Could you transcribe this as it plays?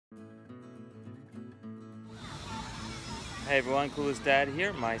Hey everyone, Clueless Dad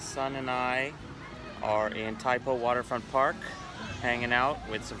here. My son and I are in Taipo Waterfront Park, hanging out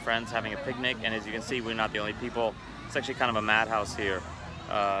with some friends, having a picnic, and as you can see, we're not the only people. It's actually kind of a madhouse here.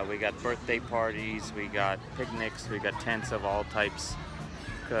 We got birthday parties, we got picnics, we got tents of all types,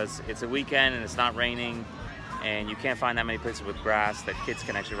 because it's a weekend and it's not raining, and you can't find that many places with grass that kids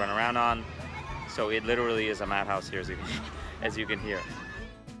can actually run around on. So it literally is a madhouse here, as you can hear.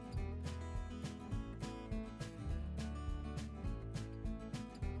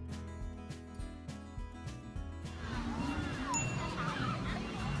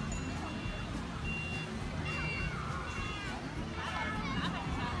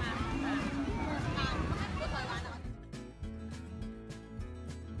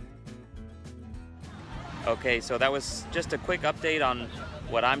 Okay, so that was just a quick update on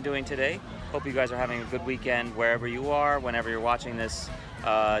what I'm doing today. Hope you guys are having a good weekend wherever you are, whenever you're watching this.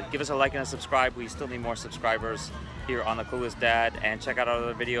 Give us a like and a subscribe. We still need more subscribers here on the Clueless Dad, and check out our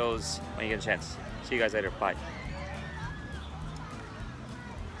other videos when you get a chance. See you guys later. Bye.